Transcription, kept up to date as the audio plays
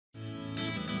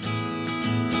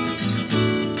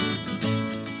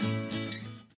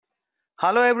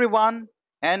Hello everyone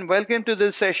and welcome to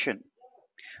this session.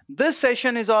 This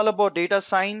session is all about data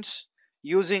science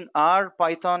using R,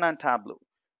 Python and Tableau.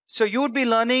 So you would be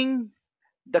learning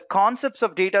the concepts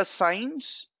of data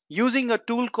science using a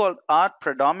tool called R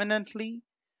predominantly,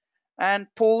 and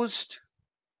post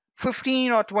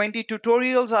 15 or 20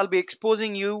 tutorials I'll be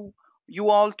exposing you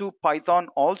all to Python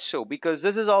also, because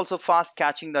this is also fast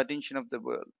catching the attention of the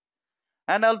world.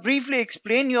 And I'll briefly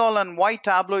explain you all on why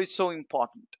Tableau is so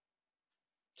important.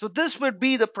 So this would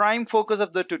be the prime focus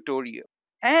of the tutorial.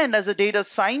 And as a data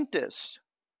scientist,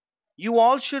 you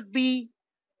all should be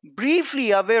briefly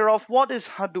aware of what is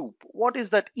Hadoop, what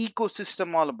is that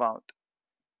ecosystem all about,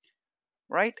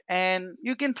 right? And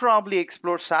you can probably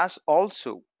explore SAS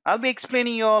also. I'll be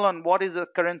explaining you all on what is the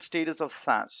current status of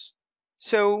SAS.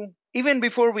 So even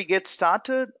before we get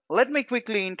started, let me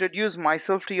quickly introduce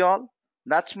myself to you all.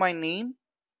 That's my name,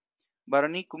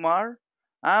 Bharani Kumar.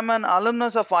 I'm an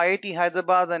alumnus of IIT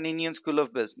Hyderabad and Indian School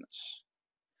of Business.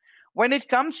 When it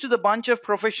comes to the bunch of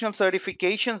professional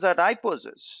certifications that I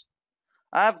possess,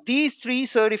 I have these three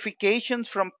certifications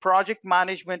from Project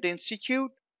Management Institute,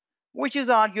 which is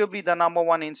arguably the number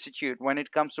one institute when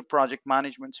it comes to project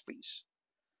management space.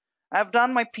 I've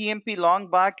done my PMP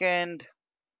long back and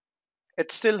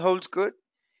it still holds good.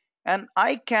 And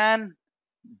I can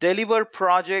deliver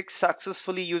projects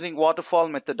successfully using waterfall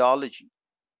methodology,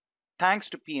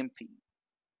 thanks to PMP.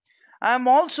 I'm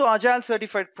also Agile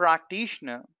certified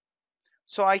practitioner,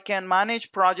 so I can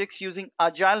manage projects using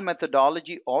Agile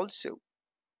methodology also.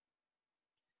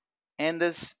 And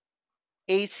this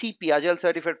ACP, Agile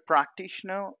Certified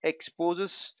Practitioner,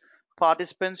 exposes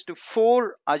participants to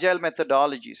four Agile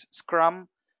methodologies: Scrum,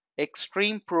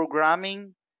 Extreme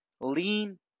Programming,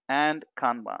 Lean, and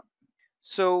Kanban.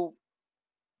 So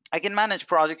I can manage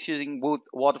projects using both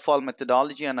waterfall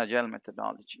methodology and Agile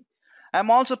methodology. I'm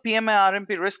also PMI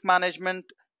RMP risk management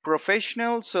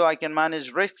professional, so I can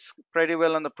manage risks pretty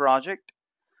well on the project.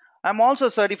 I'm also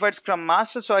a certified Scrum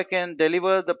Master, so I can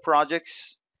deliver the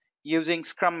projects using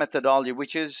Scrum methodology,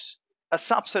 which is a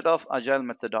subset of Agile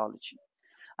methodology.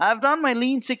 I've done my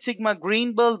Lean Six Sigma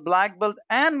Green Belt, Black Belt,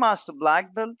 and Master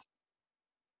Black Belt,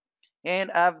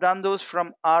 and I've done those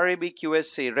from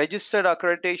RABQSA, Registered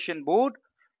Accreditation Board,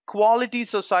 Quality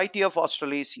Society of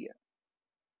Australasia.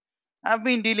 I've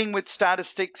been dealing with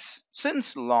statistics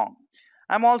since long.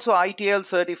 I'm also ITL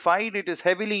certified. It is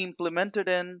heavily implemented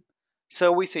in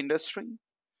service industry.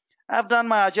 I've done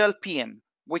my Agile PM,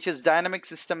 which is dynamic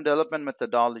system development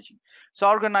methodology. So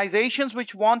organizations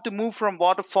which want to move from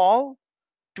waterfall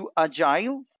to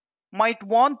Agile might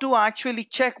want to actually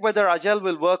check whether Agile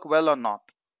will work well or not.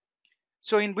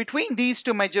 So in between these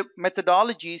two major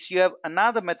methodologies, you have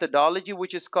another methodology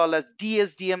which is called as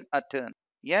DSDM Attern.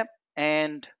 Yep.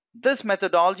 And this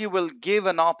methodology will give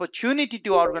an opportunity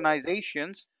to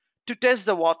organizations to test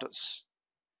the waters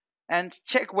and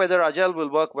check whether Agile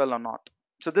will work well or not.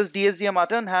 So this DSDM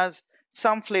Attern has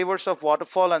some flavors of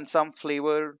waterfall and some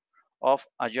flavor of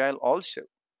Agile also.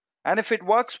 And if it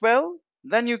works well,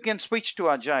 then you can switch to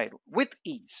Agile with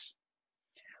ease.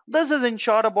 This is in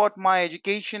short about my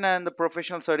education and the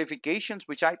professional certifications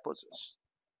which I possess.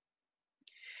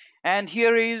 And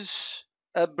here is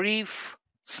a brief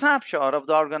snapshot of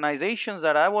the organizations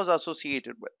that I was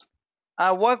associated with.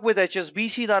 I worked with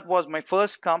HSBC. That was my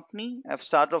first company. I've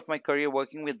started off my career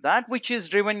working with that, which is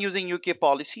driven using UK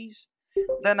policies.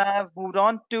 Then I have moved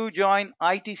on to join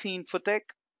ITC Infotech,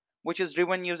 which is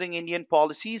driven using Indian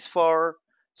policies for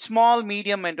small,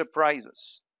 medium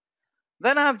enterprises.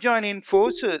 Then I have joined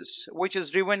Infosys, which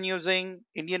is driven using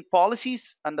Indian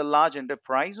policies and the large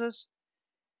enterprises.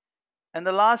 And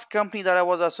the last company that I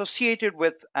was associated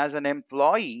with as an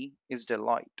employee is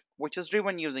Deloitte, which is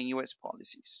driven using US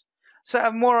policies. So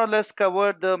I've more or less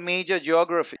covered the major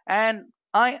geography. And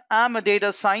I am a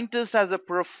data scientist as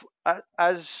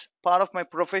part of my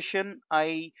profession.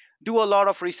 I do a lot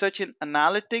of research in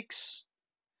analytics,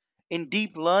 in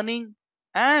deep learning,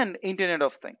 and Internet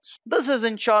of Things. This is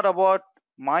in short about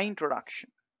my introduction.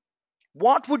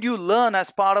 What would you learn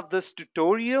as part of this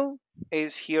tutorial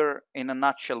is here in a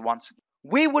nutshell once again.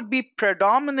 We would be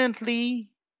predominantly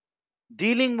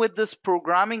dealing with this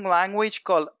programming language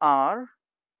called R.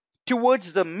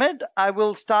 Towards the mid, I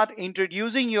will start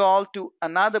introducing you all to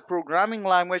another programming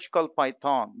language called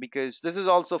Python, because this is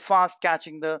also fast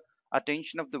catching the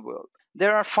attention of the world.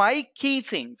 There are five key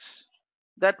things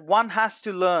that one has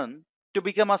to learn to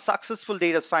become a successful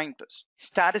data scientist: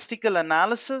 statistical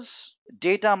analysis,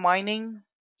 data mining,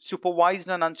 supervised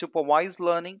and unsupervised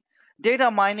learning.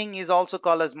 Data mining is also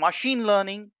called as machine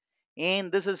learning,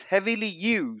 and this is heavily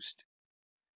used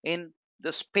in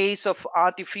the space of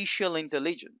artificial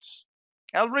intelligence.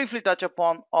 I'll briefly touch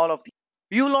upon all of these.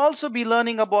 You will also be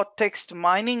learning about text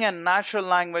mining and natural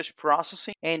language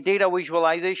processing and data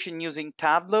visualization using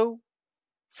Tableau,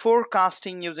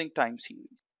 forecasting using time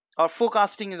series, or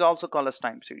forecasting is also called as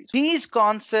time series. These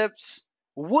concepts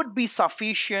would be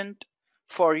sufficient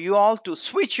for you all to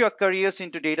switch your careers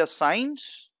into data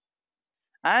science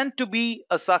and to be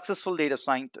a successful data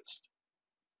scientist.